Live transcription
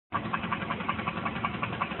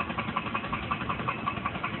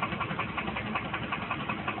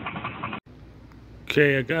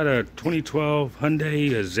Okay, I got a 2012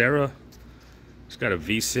 Hyundai Azera. It's got a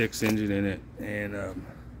V6 engine in it, and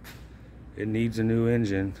it needs a new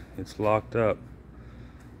engine. It's locked up,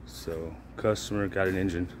 so customer got an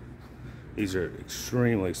engine. These are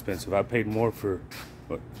extremely expensive. I paid more for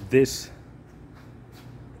this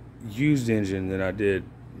used engine than I did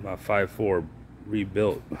my 5.4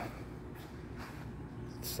 rebuilt.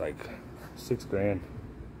 It's like $6 grand.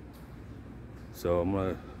 So I'm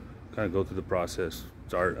gonna kind of go through the process.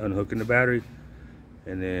 Start unhooking the battery,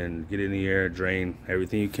 and then get in the air, drain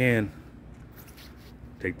everything you can.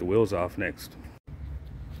 Take the wheels off next.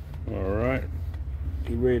 All right,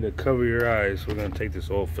 get ready to cover your eyes. We're gonna take this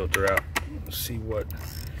oil filter out. See what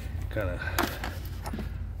kind of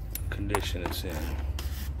condition it's in.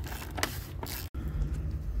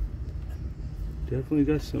 Definitely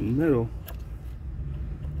got some metal.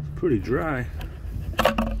 It's pretty dry.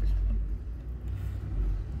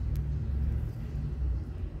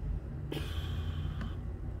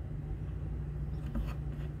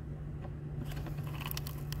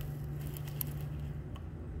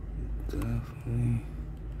 Definitely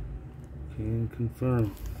can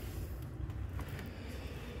confirm.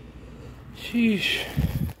 Sheesh.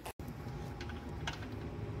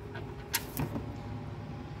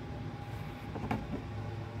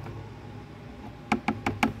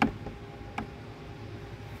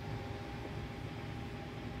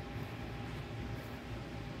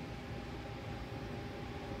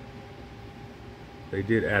 They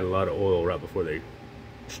did add a lot of oil right before they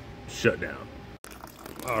shut down.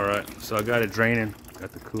 All right, so I got it draining,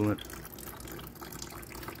 got the coolant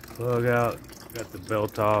plug out, got the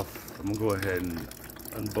belt off. I'm gonna go ahead and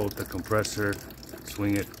unbolt the compressor,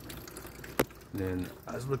 swing it. Then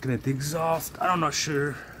I was looking at the exhaust. I'm not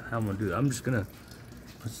sure how I'm gonna do that. I'm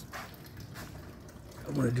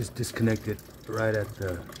gonna just disconnect it right at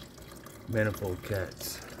the manifold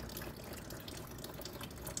cats.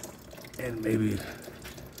 And maybe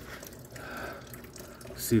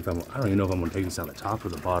see if I don't even know if I'm gonna take this out the top or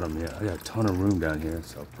the bottom yet. I got a ton of room down here,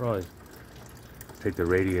 so I'll probably take the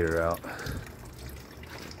radiator out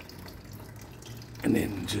and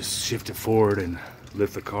then just shift it forward and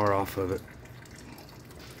lift the car off of it.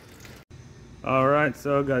 All right,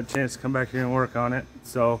 so I got a chance to come back here and work on it.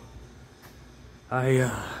 So I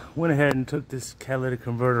went ahead and took this catalytic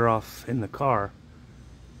converter off in the car,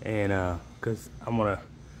 and because I'm gonna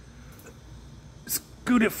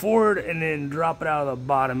scoot it forward and then drop it out of the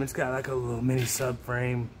bottom. It's got like a little mini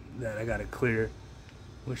subframe that I gotta clear,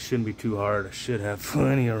 which shouldn't be too hard. I should have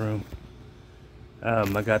plenty of room.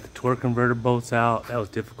 I got the torque converter bolts out. That was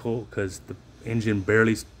difficult because the engine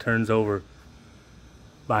barely turns over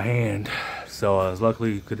by hand. So I was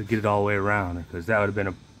luckily could get it all the way around, because that would have been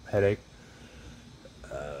a headache.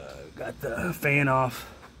 Got the fan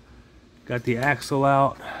off. Got the axle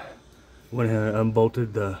out. Went ahead and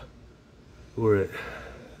unbolted the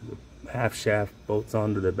half shaft bolts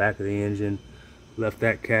onto the back of the engine. Left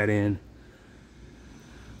that cat in.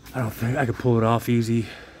 I don't think I could pull it off easy,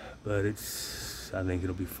 but I think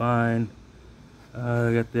it'll be fine.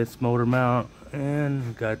 I got this motor mount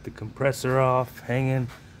and got the compressor off, hanging.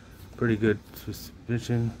 Pretty good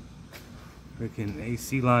suspension. Freaking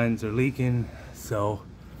AC lines are leaking, so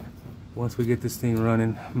once we get this thing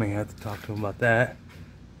running, I may have to talk to him about that.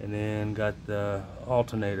 And then got the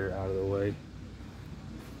alternator out of the way,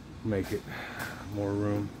 make it more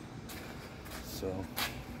room. So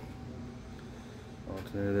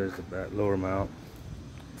alternator, there's the back lower mount,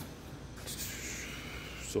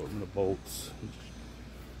 sorting the bolts.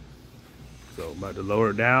 So I'm about to lower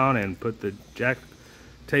it down and put the jack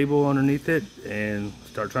table underneath it and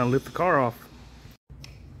start trying to lift the car off.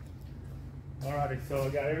 Alrighty, so I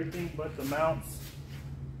got everything but the mounts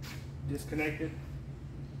disconnected.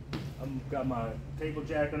 I've got my table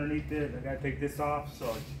jack underneath it. I gotta take this off so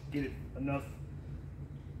I get it enough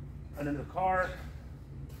under the car.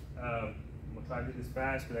 I'm gonna try to do this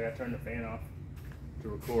fast because I gotta turn the fan off to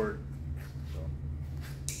record. So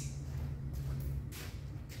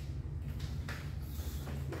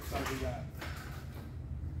looks like we got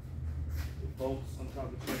the bolts on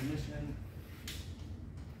top of the transmission.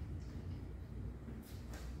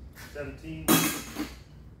 17.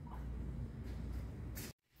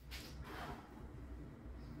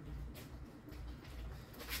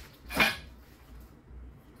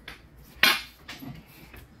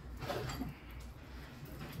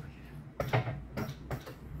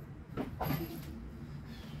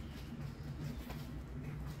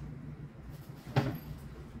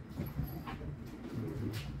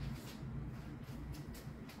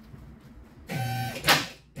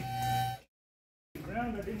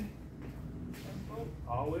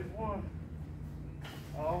 Always one.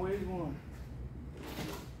 always one.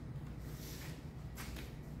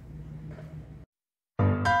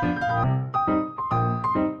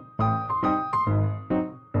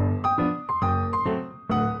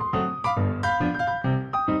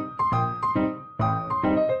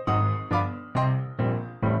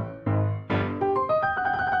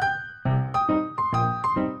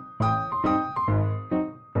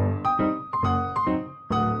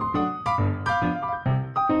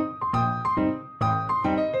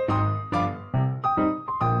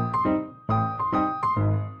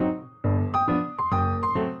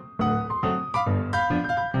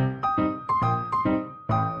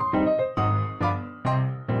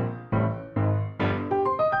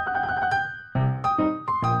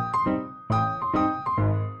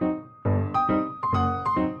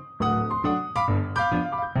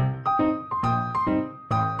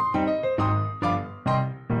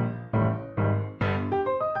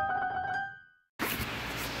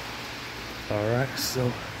 Alright,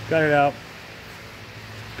 so got it out.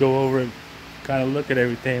 Go over it, kind of look at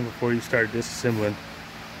everything before you start disassembling.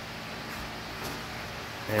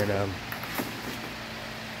 And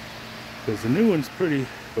because the new one's pretty,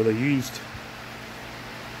 or the used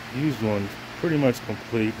one, pretty much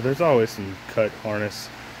complete, but there's always some cut harness,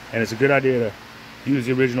 and it's a good idea to use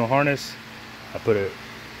the original harness. I put a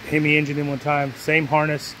Hemi engine in one time, same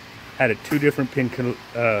harness, had a two different pins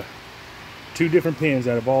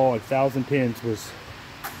out of all 1,000 pins was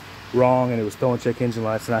wrong, and it was throwing check engine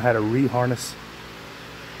lights, and I had to re-harness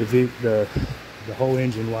the whole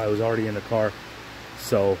engine while it was already in the car.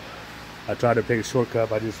 So I tried to take a shortcut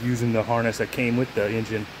by just using the harness that came with the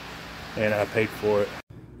engine, and I paid for it.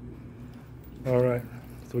 Alright,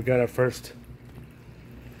 so we got our first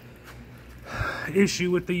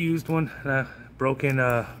issue with the used one, broken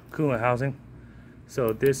coolant housing.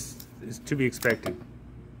 So this is to be expected.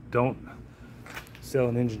 Don't sell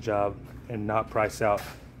an engine job and not price out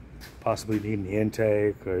possibly needing the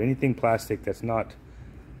intake or anything plastic that's not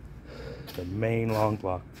the main long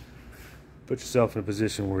block. Put yourself in a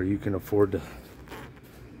position where you can afford to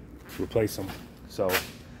replace them. So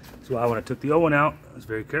that's why when I took the old one out, I was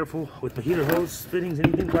very careful with the heater hose, fittings,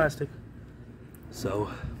 anything plastic. So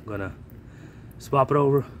I'm gonna swap it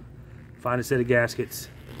over, find a set of gaskets,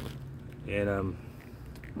 and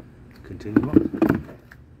continue on.